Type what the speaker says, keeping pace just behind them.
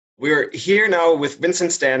We're here now with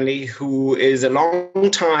Vincent Stanley, who is a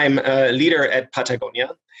long-time leader at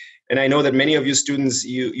Patagonia. And I know that many of you students,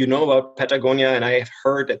 you know about Patagonia, and I have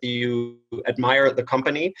heard that you admire the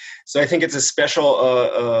company. So I think it's a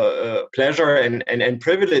special pleasure and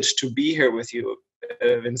privilege to be here with you,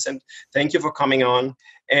 Vincent. Thank you for coming on.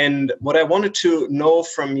 And what I wanted to know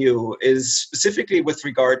from you is specifically with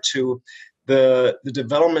regard to the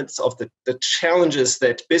developments of the challenges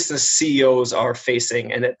that business CEOs are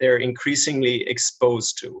facing and that they're increasingly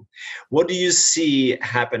exposed to. What do you see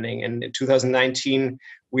happening? And in 2019,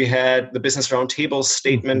 we had the Business Roundtable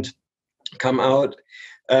statement come out.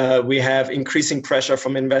 We have increasing pressure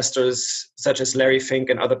from investors such as Larry Fink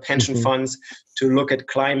and other pension funds to look at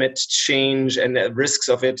climate change and the risks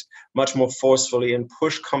of it much more forcefully and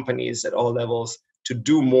push companies at all levels to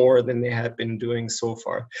do more than they have been doing so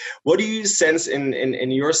far. What do you sense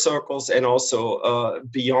in your circles and also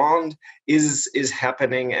beyond is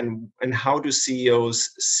happening, and how do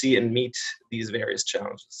CEOs see and meet these various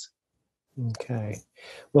challenges? Okay.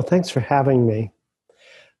 Well, thanks for having me.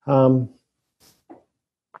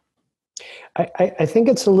 I think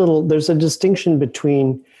it's there's a distinction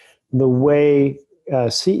between the way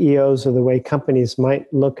CEOs or the way companies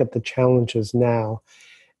might look at the challenges now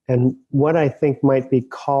and what I think might be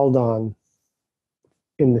called on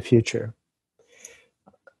in the future.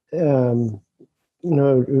 In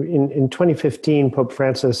 2015, Pope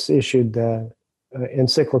Francis issued the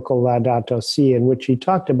encyclical Laudato Si, in which he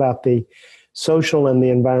talked about the social and the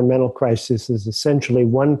environmental crisis as essentially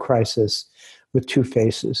one crisis with two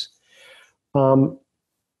faces. And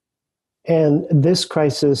this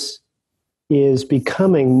crisis is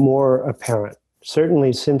becoming more apparent.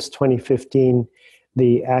 Certainly since 2015,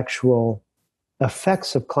 the actual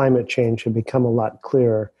effects of climate change have become a lot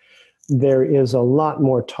clearer. There is a lot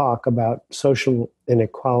more talk about social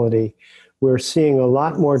inequality. We're seeing a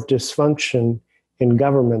lot more dysfunction in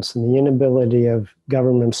governments and the inability of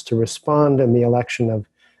governments to respond in the election of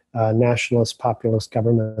nationalist, populist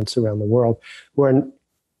governments around the world. We're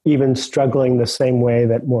even struggling the same way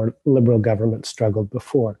that more liberal governments struggled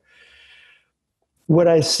before. What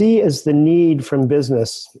I see as the need from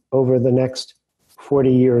business over the next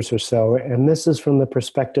 40 years or so, and this is from the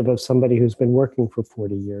perspective of somebody who's been working for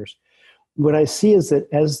 40 years, what I see is that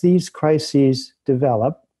as these crises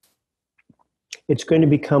develop, it's going to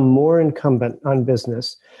become more incumbent on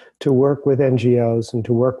business to work with NGOs and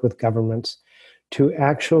to work with governments to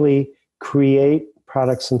actually create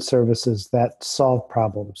products and services that solve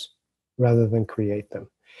problems rather than create them.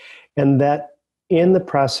 And that in the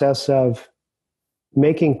process of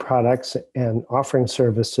making products and offering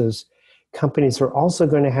services, companies are also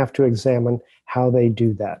going to have to examine how they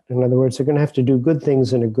do that. In other words, they're going to have to do good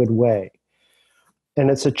things in a good way. And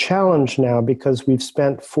it's a challenge now because we've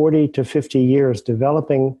spent 40 to 50 years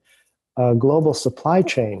developing a global supply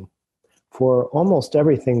chain for almost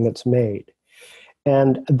everything that's made.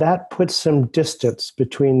 And that puts some distance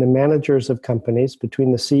between the managers of companies,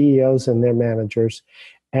 between the CEOs and their managers,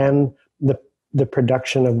 and the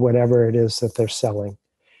production of whatever it is that they're selling.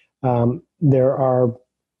 There are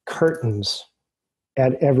curtains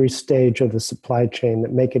at every stage of the supply chain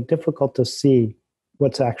that make it difficult to see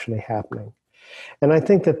what's actually happening. And I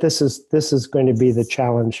think that this is going to be the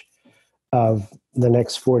challenge of the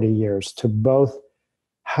next 40 years, to both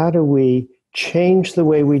how do we change the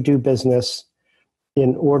way we do business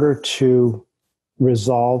in order to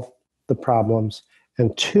resolve the problems,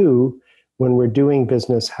 and two, when we're doing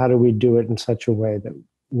business, how do we do it in such a way that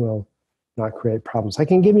will not create problems? I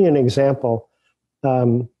can give you an example.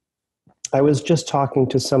 I was just talking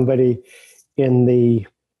to somebody at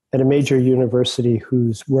a major university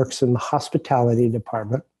who works in the hospitality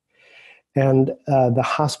department. And the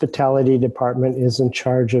hospitality department is in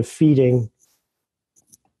charge of feeding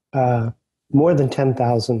more than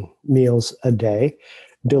 10,000 meals a day,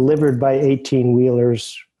 delivered by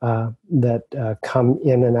 18-wheelers that come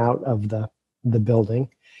in and out of the building.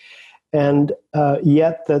 And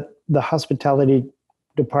yet the hospitality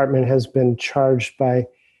department has been charged by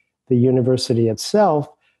the university itself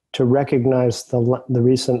to recognize the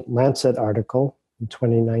recent Lancet article in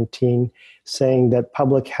 2019 saying that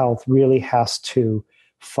public health really has to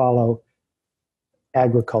follow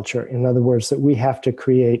agriculture. In other words, that we have to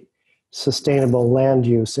create sustainable land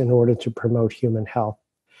use in order to promote human health.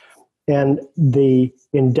 And the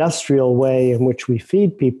industrial way in which we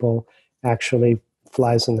feed people actually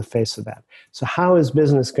flies in the face of that. So how is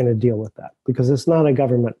business going to deal with that? Because it's not a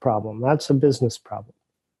government problem. That's a business problem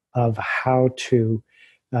of how to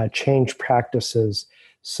change practices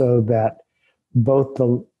so that both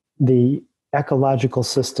the ecological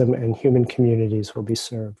system and human communities will be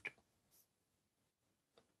served.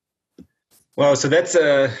 Well, so that's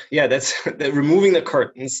that's removing the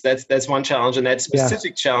curtains. That's one challenge, and that Yeah,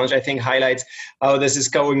 specific challenge I think highlights how this is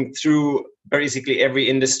going through basically every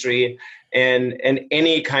industry and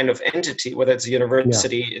any kind of entity, whether it's a yeah,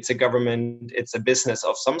 university, it's a government, it's a business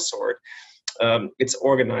of some sort. It's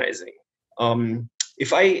organizing.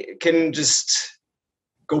 If I can just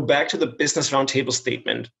go back to the Business Roundtable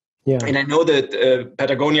statement. yeah. And I know that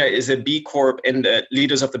Patagonia is a B Corp, and the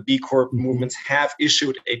leaders of the B Corp Hmm. movements have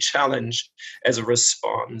issued a challenge as a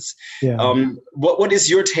response. Yeah. What is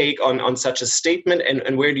your take on such a statement,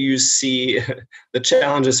 and where do you see the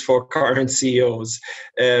challenges for current CEOs,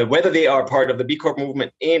 whether they are part of the B Corp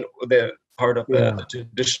movement and the part of Yeah. the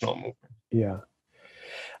traditional movement? Yeah.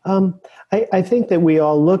 Um, I think that we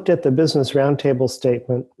all looked at the Business Roundtable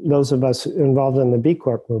statement, those of us involved in the B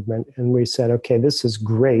Corp movement, and we said, okay, this is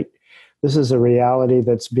great. This is a reality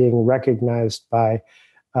that's being recognized by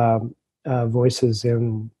voices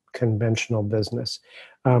in conventional business.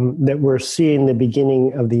 That we're seeing the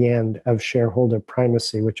beginning of the end of shareholder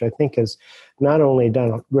primacy, which I think has not only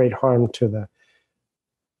done great harm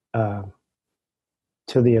uh,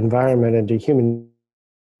 to the environment and to human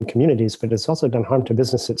communities, but it's also done harm to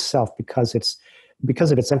business itself because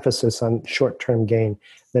of its emphasis on short-term gain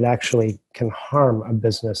that actually can harm a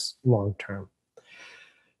business long-term.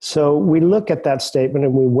 So we look at that statement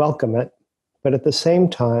and we welcome it, but at the same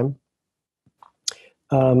time,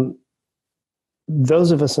 those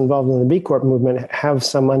of us involved in the B Corp movement have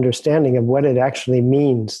some understanding of what it actually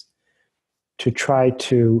means to try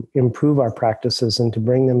to improve our practices and to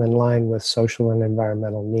bring them in line with social and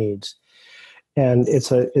environmental needs. And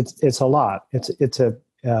it's a lot. It's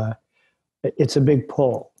a big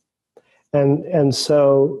pull, and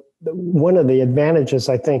so one of the advantages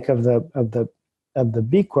I think of the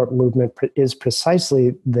B Corp movement is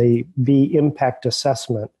precisely the B impact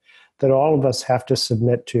assessment that all of us have to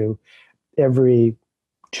submit to every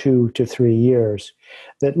 2 to 3 years,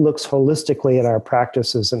 that looks holistically at our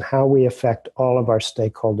practices and how we affect all of our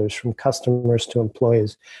stakeholders, from customers to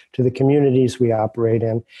employees to the communities we operate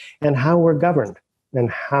in, and how we're governed and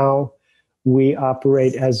how we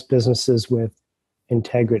operate as businesses with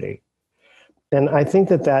integrity. And I think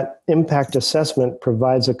that impact assessment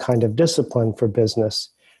provides a kind of discipline for business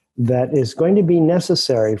that is going to be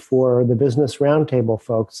necessary for the Business Roundtable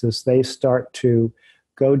folks as they start to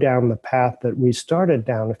go down the path that we started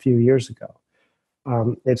down a few years ago.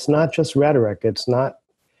 It's not just rhetoric. It's not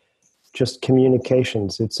just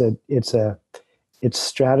communications. It's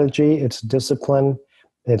strategy. It's discipline.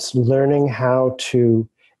 It's learning how to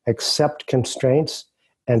accept constraints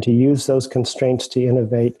and to use those constraints to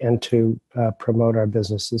innovate and to promote our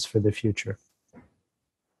businesses for the future.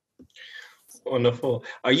 Wonderful.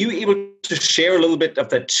 Are you able to share a little bit of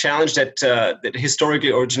the challenge that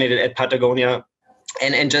historically originated at Patagonia,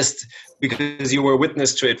 and just because you were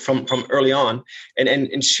witness to it from early on,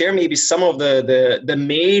 and share maybe some of the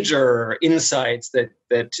major insights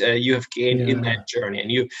that you have gained in that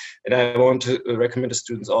journey? And I want to recommend to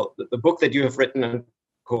students all the book that you have written and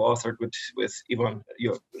co-authored with Ivan,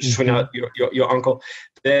 your uncle,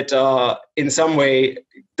 that in some way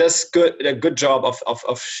does a good job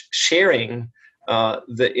of sharing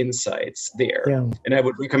the insights there. Yeah. And I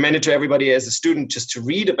would recommend it to everybody as a student just to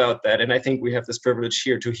read about that. And I think we have this privilege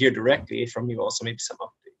here to hear directly from you also, maybe some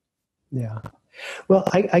update. Yeah. Well,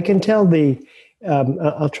 I can tell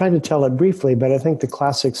I'll try to tell it briefly, but I think the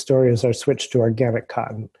classic story is our switch to organic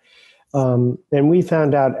cotton. And we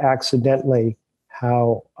found out accidentally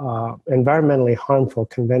how environmentally harmful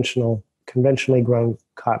conventionally grown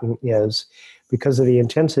cotton is because of the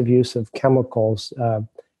intensive use of chemicals,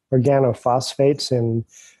 organophosphates in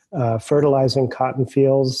fertilizing cotton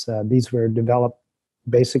fields. These were developed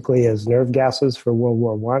basically as nerve gases for World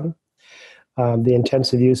War I. The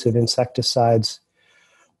intensive use of insecticides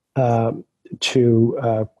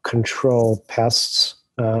to control pests.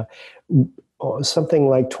 Something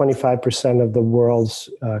like 25% of the world's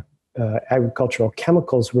agricultural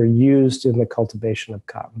chemicals were used in the cultivation of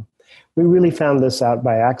cotton. We really found this out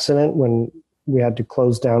by accident when we had to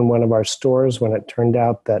close down one of our stores when it turned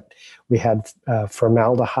out that we had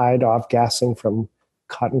formaldehyde off-gassing from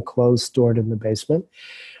cotton clothes stored in the basement.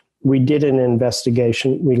 We did an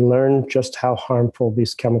investigation. We learned just how harmful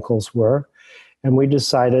these chemicals were. And we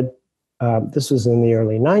decided, this was in the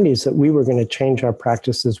early 90s, that we were going to change our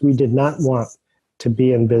practices. We did not want to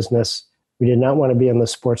be in business. We did not want to be in the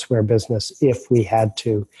sportswear business if we had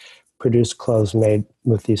to produce clothes made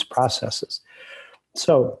with these processes.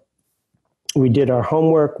 So we did our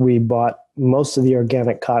homework. We bought most of the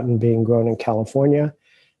organic cotton being grown in California,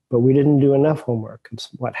 but we didn't do enough homework. And so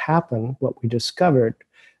what happened, what we discovered,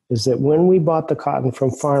 is that when we bought the cotton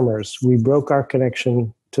from farmers, we broke our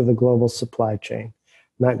connection to the global supply chain.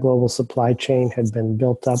 And that global supply chain had been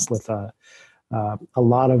built up with a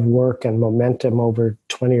lot of work and momentum over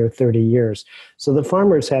 20 or 30 years. So the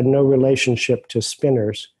farmers had no relationship to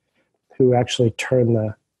spinners who actually turn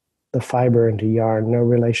the fiber into yarn, no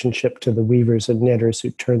relationship to the weavers and knitters who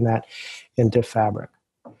turn that into fabric.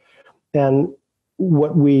 And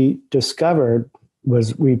what we discovered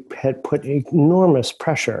was we had put enormous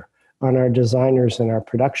pressure on our designers and our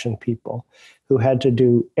production people who had to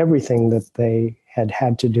do everything that they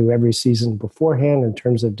had to do every season beforehand in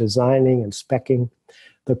terms of designing and speccing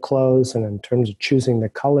the clothes and in terms of choosing the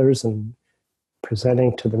colors and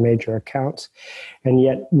presenting to the major accounts. And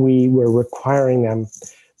yet we were requiring them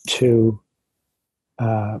to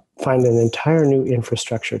find an entire new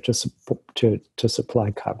infrastructure to supply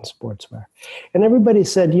cotton sportswear. And everybody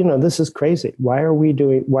said, this is crazy. Why are we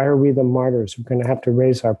the martyrs? We're going to have to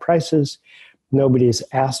raise our prices. Nobody's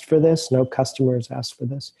asked for this. No customers asked for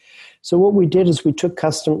this. So what we did is we took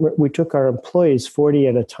our employees 40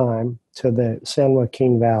 at a time to the San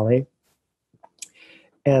Joaquin Valley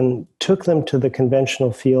and took them to the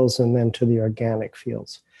conventional fields and then to the organic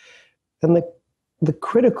fields. And the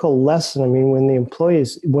critical lesson,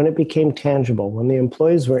 when it became tangible, when the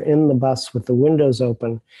employees were in the bus with the windows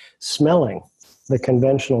open, smelling the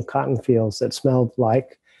conventional cotton fields that smelled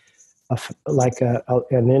like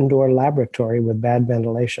an indoor laboratory with bad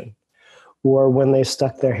ventilation, or when they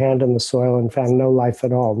stuck their hand in the soil and found no life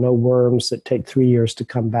at all, no worms that take 3 years to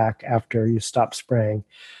come back after you stop spraying,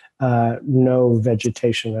 no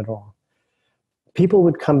vegetation at all. People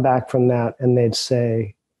would come back from that and they'd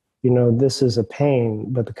say, this is a pain,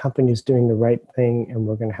 but the company's doing the right thing and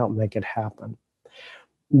we're going to help make it happen.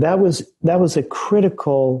 That was a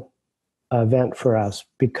critical event for us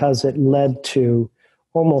because it led to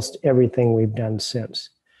almost everything we've done since.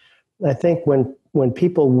 I think when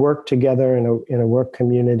people work together in a work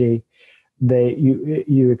community,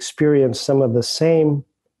 you experience some of the same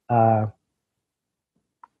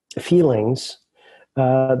feelings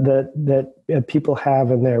that people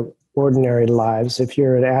have in their ordinary lives. If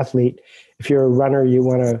you're an athlete, if you're a runner, you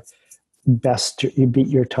want to beat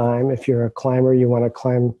your time. If you're a climber, you want to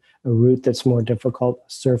climb a route that's more difficult.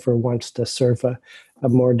 A surfer wants to surf a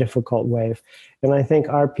more difficult wave. And I think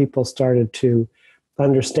our people started to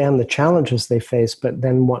understand the challenges they face, but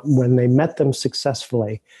then when they met them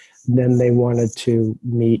successfully, then they wanted to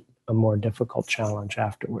meet a more difficult challenge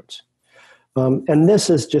afterwards. And this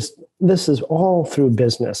is all through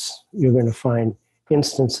business. You're going to find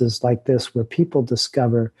instances like this where people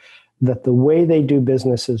discover that the way they do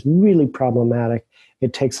business is really problematic.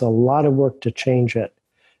 It takes a lot of work to change it.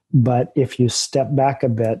 But if you step back a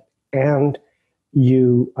bit and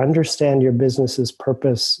you understand your business's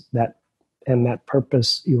purpose, and that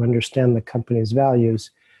purpose, you understand the company's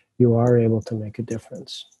values, you are able to make a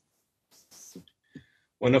difference.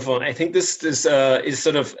 Wonderful. I think this is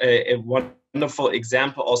sort of a wonderful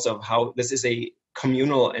example also of how this is a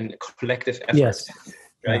communal and collective effort, yes.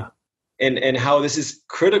 Right? Yeah. And how this is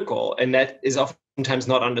critical, and that is oftentimes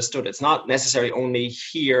not understood. It's not necessarily only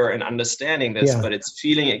here and understanding this, but it's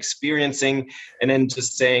feeling, experiencing, and then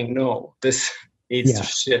just saying, no, this needs to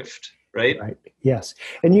shift, right? Right. Yes.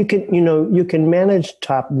 And you can manage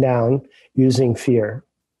top down using fear,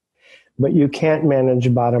 but you can't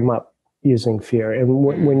manage bottom up using fear. And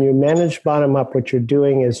when you manage bottom up, what you're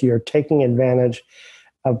doing is you're taking advantage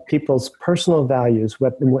of people's personal values,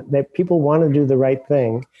 what people want to do the right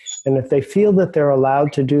thing. And if they feel that they're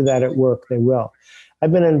allowed to do that at work, they will.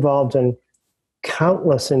 I've been involved in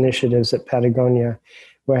countless initiatives at Patagonia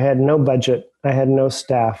where I had no budget, I had no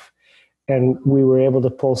staff, and we were able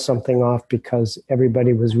to pull something off because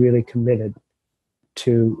everybody was really committed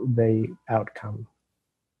to the outcome.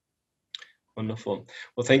 Wonderful.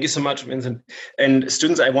 Well, thank you so much, Vincent. And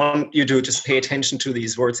students, I want you to just pay attention to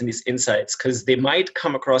these words and these insights, because they might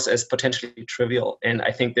come across as potentially trivial. And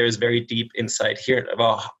I think there's very deep insight here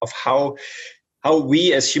of how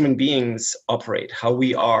we as human beings operate, how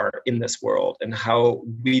we are in this world, and how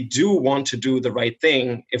we do want to do the right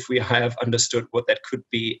thing if we have understood what that could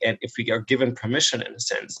be, and if we are given permission, in a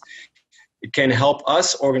sense. It can help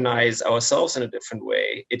us organize ourselves in a different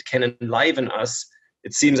way. It can enliven us.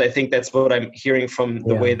 It seems, I think that's what I'm hearing from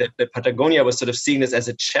the way that Patagonia was sort of seeing this as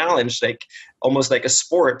a challenge, like almost like a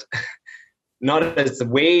sport, not as a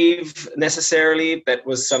wave necessarily. That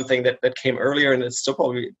was something that came earlier, and it still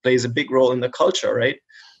probably plays a big role in the culture, right?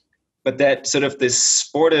 But that sort of this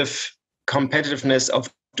sportive competitiveness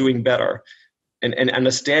of doing better and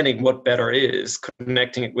understanding what better is,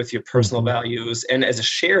 connecting it with your personal values and as a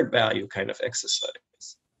shared value kind of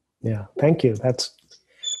exercise. Yeah, thank you.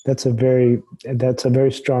 that's a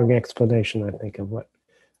very strong explanation, I think, of what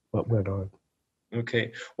went on.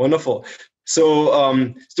 Okay, wonderful.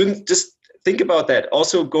 So students, just think about that.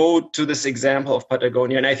 Also go to this example of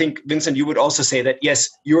Patagonia. And I think, Vincent, you would also say that, yes,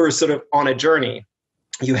 you're sort of on a journey.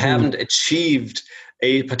 You haven't achieved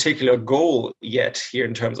a particular goal yet here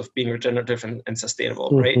in terms of being regenerative and sustainable,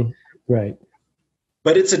 right? Right.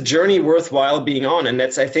 But it's a journey worthwhile being on. And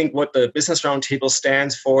that's, I think, what the Business Roundtable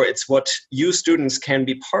stands for. It's what you students can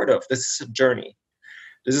be part of. This is a journey.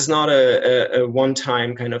 This is not a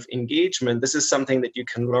one-time kind of engagement. This is something that you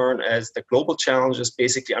can learn as the global challenges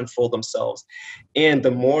basically unfold themselves. And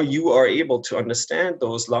the more you are able to understand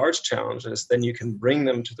those large challenges, then you can bring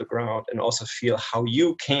them to the ground and also feel how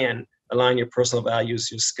you can align your personal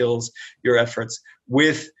values, your skills, your efforts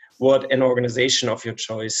with what an organization of your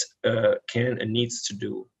choice can and needs to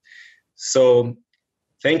do. So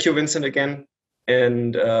thank you, Vincent, again.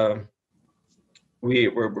 And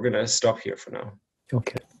we're going to stop here for now.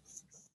 Okay.